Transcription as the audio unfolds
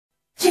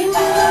Jingle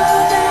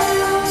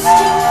bells,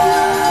 jingle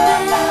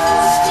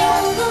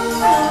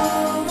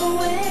all the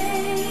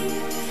way.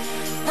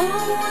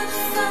 Oh, what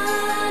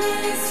fun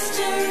it is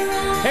to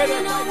ride. Hey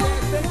there, fight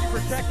fans. Thank you for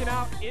checking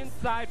out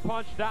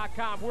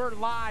InsidePunch.com. We're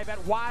live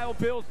at Wild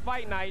Bill's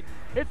Fight Night.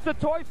 It's the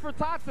Toys for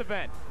Tots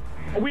event.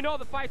 We know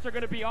the fights are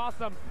going to be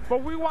awesome,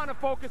 but we want to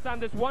focus on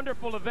this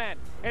wonderful event,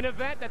 an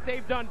event that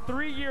they've done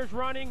 3 years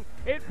running.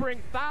 It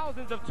brings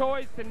thousands of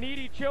toys to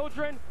needy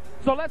children.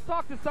 So let's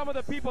talk to some of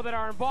the people that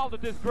are involved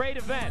with this great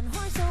event.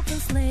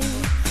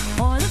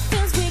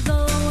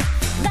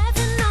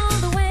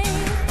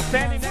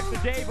 Standing next to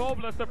Dave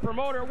Oblas, the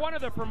promoter, one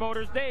of the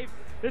promoters. Dave,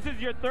 this is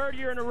your 3rd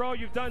year in a row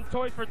you've done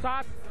Toys for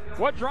Tots.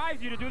 What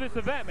drives you to do this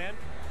event, man?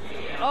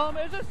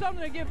 It's just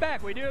something to give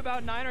back. We do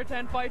about 9 or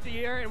 10 fights a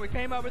year, and we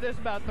came up with this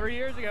about 3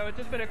 years ago. It's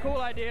just been a cool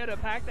idea to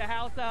pack the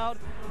house out,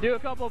 do a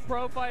couple of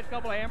pro fights, a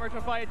couple of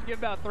amateur fights, give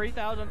about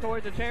 3,000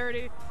 toys to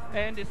charity.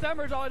 And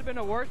December's always been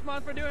the worst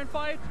month for doing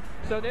fights,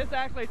 so this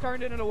actually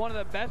turned into one of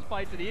the best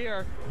fights of the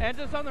year, and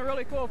just something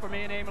really cool for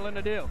me and Emelyn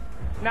to do.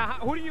 Now,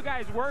 who do you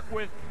guys work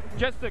with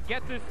just to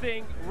get this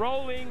thing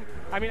rolling?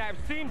 I mean, I've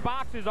seen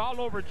boxes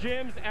all over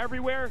gyms,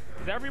 everywhere.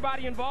 Is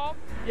everybody involved?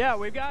 Yeah,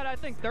 we've got, I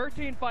think,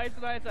 13 fights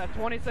tonight. That's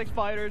 26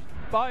 fighters,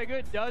 probably a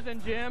good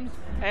dozen gyms,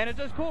 and it's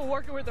just cool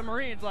working with the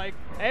Marines. Like,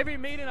 every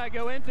meeting I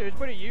go into is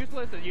pretty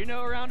useless, as you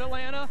know, around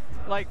Atlanta.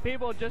 Like,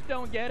 people just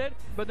don't get it,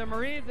 but the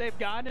Marines, they've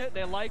gotten it,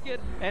 they like it,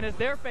 and it's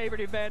their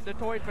favorite event, the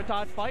Toys for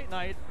Tots Fight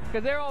Night,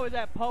 because they're always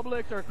at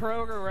Publix or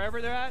Kroger,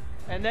 wherever they're at,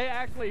 and they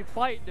actually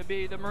fight to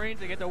be the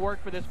Marines that get to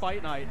work for this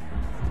fight night.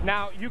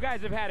 Now, you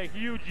guys have had a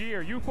huge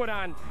year. You put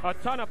on a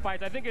ton of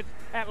fights. I think it's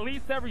at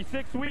least every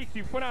 6 weeks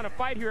you put on a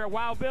fight here at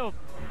Wild Bill's.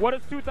 What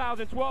does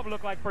 2012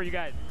 look like for you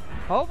guys?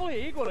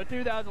 Hopefully equal to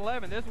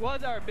 2011. This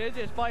was our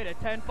busiest fight at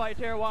 10 fights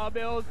here at Wild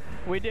Bill's.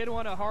 We did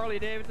one at Harley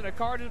Davidson at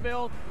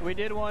Cartersville. We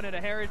did one at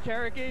a Harris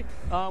Cherokee.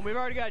 We've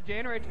already got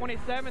January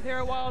 27th here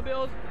at Wild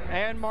Bill's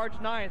and March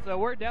 9th. So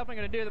we're definitely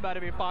going to do about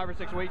every 5 or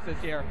 6 weeks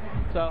this year.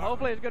 So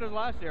hopefully as good as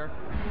last year.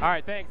 All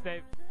right, thanks,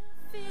 Dave.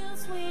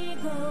 Fields we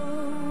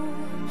go,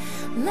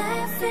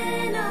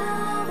 laughing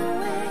all the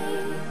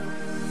way.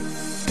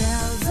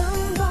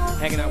 Thousand balls.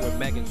 Hanging out with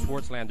Megan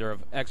Schwartzlander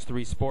of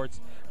X3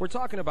 Sports. We're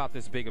talking about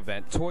this big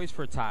event, Toys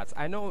for Tots.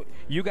 I know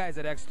you guys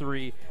at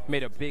X3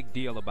 made a big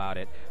deal about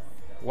it.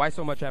 Why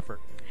so much effort?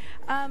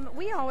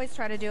 We always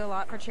try to do a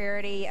lot for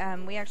charity.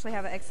 We actually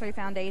have an X3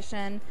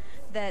 Foundation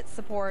that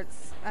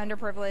supports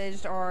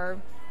underprivileged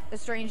or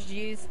estranged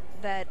youth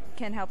that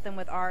can help them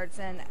with arts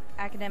and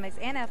academics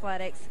and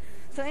athletics.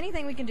 So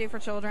anything we can do for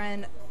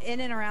children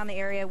in and around the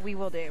area, we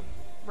will do,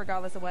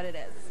 regardless of what it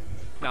is.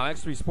 Now,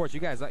 X3 Sports,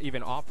 you guys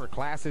even offer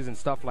classes and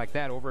stuff like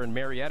that over in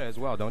Marietta as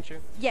well, don't you?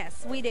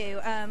 Yes, we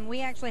do. We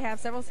actually have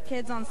several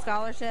kids on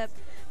scholarship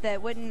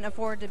that wouldn't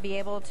afford to be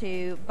able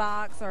to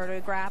box or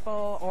to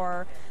grapple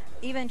or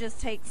even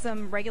just take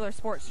some regular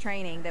sports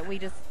training. That we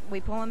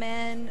pull them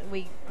in,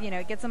 we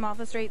gets them off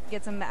the street,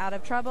 gets them out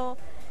of trouble.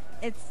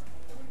 It's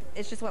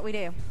just what we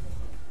do.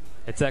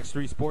 It's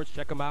X3 Sports.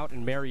 Check them out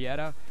in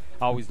Marietta.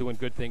 Always doing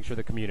good things for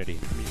the community.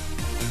 Jingle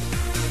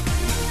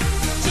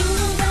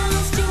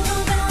bells,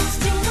 jingle bells,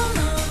 jingle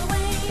all the way.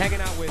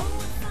 Hanging out with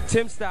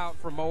Tim Stout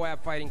from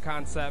Moab Fighting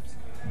Concepts.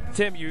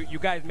 Tim, you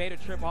guys made a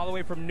trip all the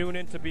way from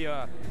Noonan to be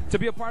a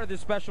part of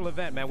this special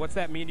event, man. What's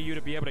that mean to you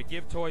to be able to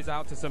give toys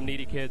out to some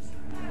needy kids?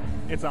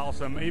 It's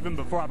awesome. Even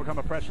before I become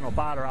a professional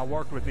fighter, I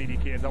worked with needy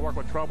kids. I work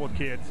with troubled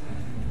kids,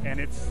 and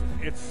it's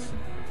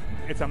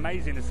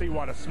amazing to see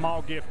what a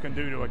small gift can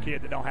do to a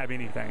kid that don't have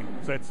anything.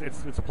 So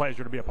it's a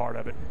pleasure to be a part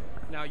of it.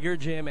 Now, your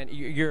gym and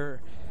you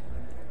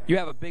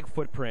have a big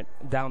footprint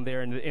down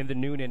there in the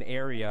Noonan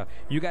area.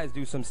 You guys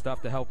do some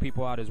stuff to help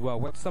people out as well.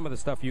 What's some of the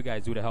stuff you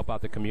guys do to help out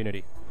the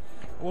community?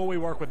 Well, we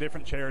work with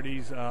different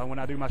charities. When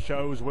I do my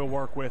shows, we'll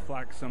work with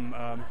like some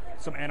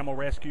animal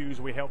rescues.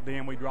 We help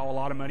them. We draw a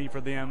lot of money for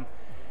them.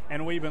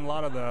 And we even a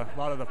lot of the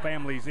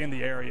families in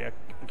the area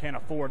can't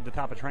afford the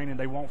type of training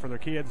they want for their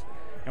kids,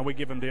 and we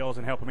give them deals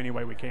and help them any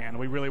way we can.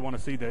 We really want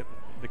to see that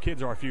the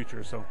kids are our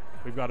future, so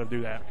we've got to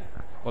do that.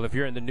 Well, if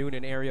you're in the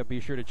Noonan area, be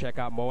sure to check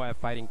out Moab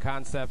Fighting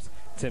Concepts.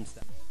 Tim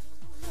Stout.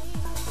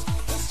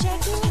 It's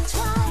checking it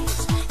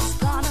twice. It's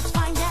gonna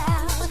find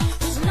out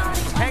who's naughty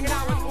or Hanging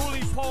out with nice.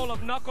 Uli Pole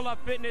of Knuckle Up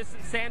Fitness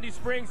in Sandy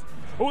Springs.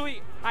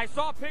 Uli, I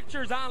saw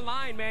pictures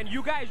online, man.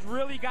 You guys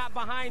really got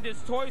behind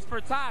this Toys for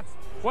Tots.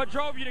 What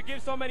drove you to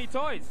give so many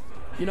toys?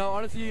 You know,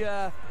 honestly,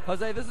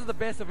 Jose, this is the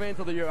best event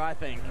of the year, I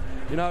think.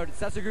 You know, it's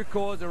such a good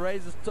cause. It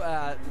raises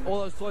all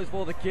those toys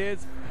for the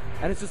kids,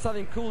 and it's just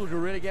something cool to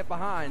really get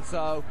behind.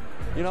 So,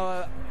 you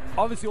know,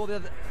 obviously all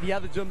the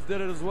other gyms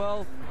did it as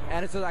well,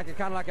 and it's like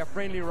kind of like a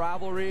friendly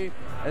rivalry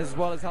as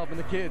well as helping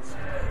the kids.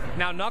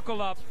 Now,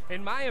 Knuckle Up,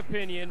 in my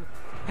opinion,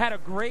 had a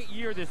great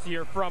year this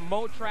year, from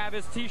Mo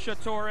Travis,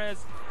 Tisha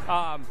Torres,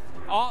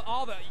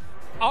 all the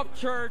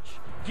Upchurch,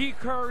 G.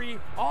 Curry,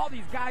 all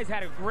these guys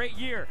had a great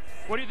year.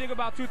 What do you think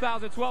about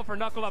 2012 for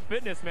Knuckle Up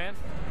Fitness, man?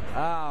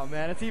 Oh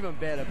man, it's even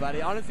better,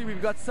 buddy. Honestly,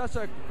 we've got such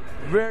a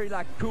very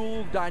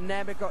cool,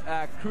 dynamic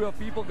crew of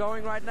people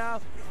going right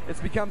now. it's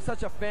become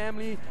such a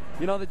family.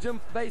 You know, the gym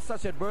faced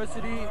such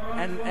adversity,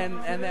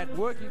 and that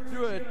working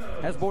through it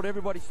has brought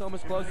everybody so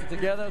much closer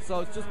together. So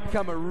it's just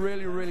become a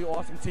really, really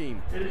awesome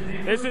team.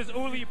 This is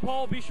Uli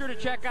Pole. Be sure to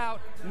check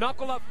out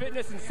Knuckle Up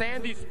Fitness in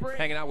Sandy Springs.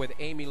 Hanging out with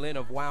Amy Lynn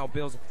of Wild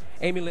Bills.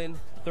 Amy Lynn,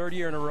 third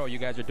year in a row you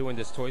guys are doing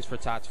this Toys for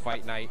Tots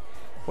Fight Night.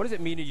 What does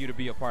it mean to you to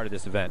be a part of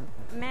this event?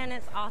 Man,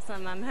 it's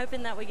awesome. I'm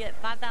hoping that we get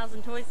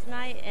 5,000 toys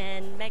tonight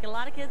and make a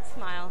lot of kids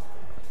smile.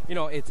 You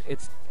know, it's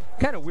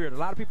kind of weird. A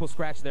lot of people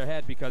scratch their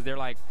head because they're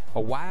like,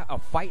 a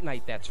fight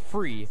night that's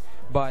free,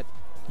 but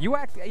you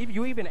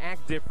even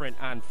act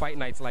different on fight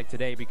nights like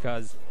today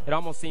because it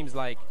almost seems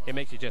like it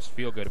makes you just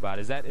feel good about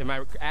it. Am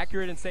I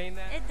accurate in saying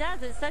that? It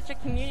does. It's such a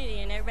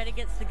community, and everybody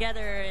gets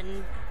together,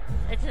 and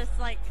it's just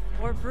like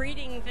we're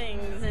breeding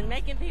things and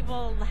making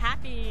people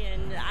happy,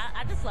 and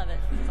I just love it.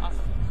 It's awesome.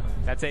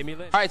 That's Amy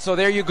Lynn. All right, so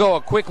there you go.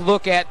 A quick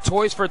look at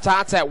Toys for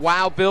Tots at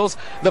Wild Bills.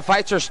 The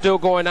fights are still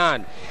going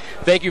on.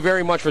 Thank you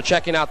very much for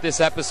checking out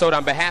this episode.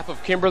 On behalf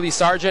of Kimberly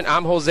Sargent,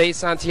 I'm Jose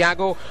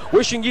Santiago,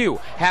 wishing you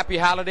happy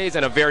holidays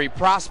and a very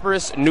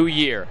prosperous new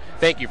year.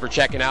 Thank you for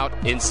checking out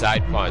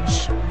Inside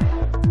Punch.